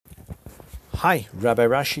Hi,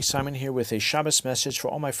 Rabbi Simon here with a Shabbos message for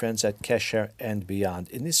all my friends at Kesher and beyond.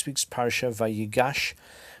 In this week's Parsha Vayigash,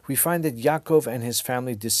 we find that Yaakov and his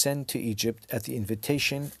family descend to Egypt at the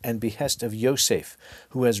invitation and behest of Yosef,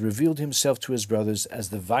 who has revealed himself to his brothers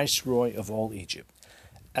as the viceroy of all Egypt.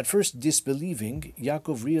 At first disbelieving,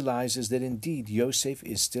 Yaakov realizes that indeed Yosef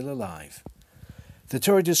is still alive. The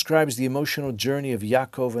Torah describes the emotional journey of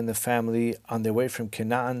Yaakov and the family on their way from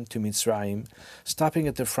Canaan to Mitzrayim, stopping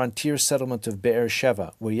at the frontier settlement of Be'er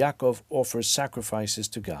Sheva, where Yaakov offers sacrifices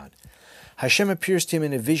to God. Hashem appears to him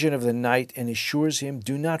in a vision of the night and assures him,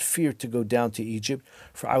 "Do not fear to go down to Egypt,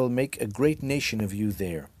 for I will make a great nation of you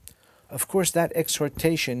there." Of course, that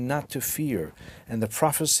exhortation not to fear and the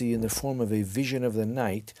prophecy in the form of a vision of the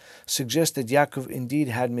night suggest that Yaakov indeed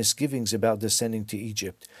had misgivings about descending to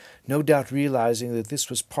Egypt, no doubt realizing that this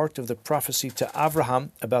was part of the prophecy to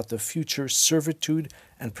Abraham about the future servitude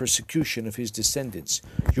and persecution of his descendants.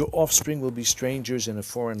 Your offspring will be strangers in a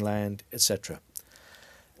foreign land, etc.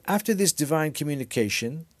 After this divine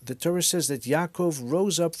communication, the Torah says that Yaakov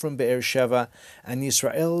rose up from Be'er Sheva, and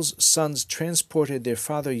Yisrael's sons transported their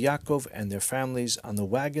father Yaakov and their families on the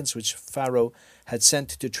wagons which Pharaoh had sent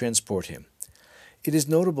to transport him. It is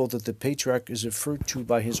notable that the patriarch is referred to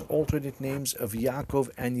by his alternate names of Yaakov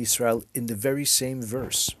and Yisrael in the very same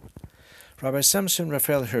verse. Rabbi Simon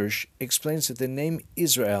Raphael Hirsch explains that the name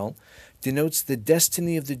Israel denotes the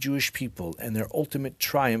destiny of the Jewish people and their ultimate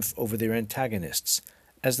triumph over their antagonists.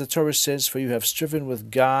 As the Torah says, "For you have striven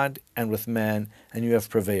with God and with man, and you have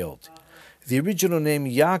prevailed." The original name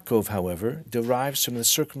Yaakov, however, derives from the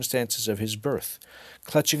circumstances of his birth,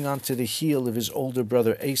 clutching onto the heel of his older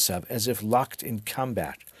brother Esav as if locked in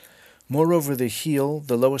combat. Moreover, the heel,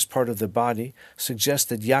 the lowest part of the body, suggests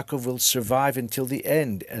that Yaakov will survive until the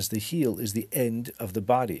end, as the heel is the end of the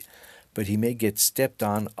body, but he may get stepped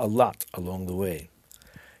on a lot along the way.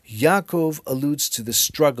 Yaakov alludes to the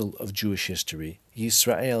struggle of Jewish history,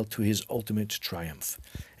 Yisrael to his ultimate triumph.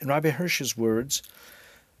 In Rabbi Hirsch's words,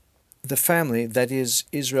 the family, that is,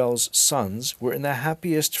 Israel's sons, were in the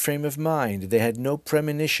happiest frame of mind. They had no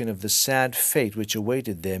premonition of the sad fate which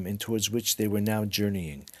awaited them and towards which they were now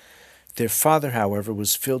journeying. Their father, however,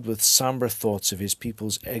 was filled with somber thoughts of his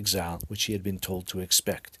people's exile, which he had been told to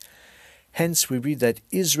expect. Hence, we read that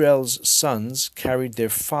Israel's sons carried their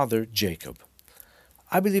father Jacob.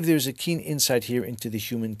 I believe there is a keen insight here into the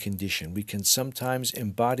human condition. We can sometimes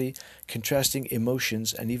embody contrasting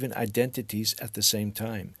emotions and even identities at the same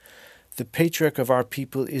time. The patriarch of our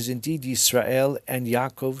people is indeed Yisrael and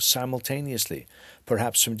Yaakov simultaneously,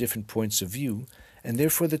 perhaps from different points of view, and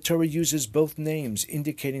therefore the Torah uses both names,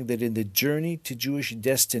 indicating that in the journey to Jewish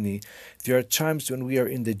destiny, there are times when we are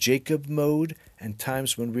in the Jacob mode and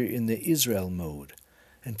times when we're in the Israel mode.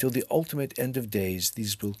 Until the ultimate end of days,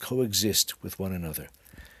 these will coexist with one another.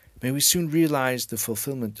 May we soon realize the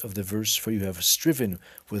fulfillment of the verse, "For you have striven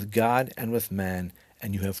with God and with man,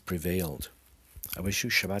 and you have prevailed." I wish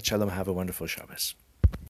you Shabbat Shalom. Have a wonderful Shabbos.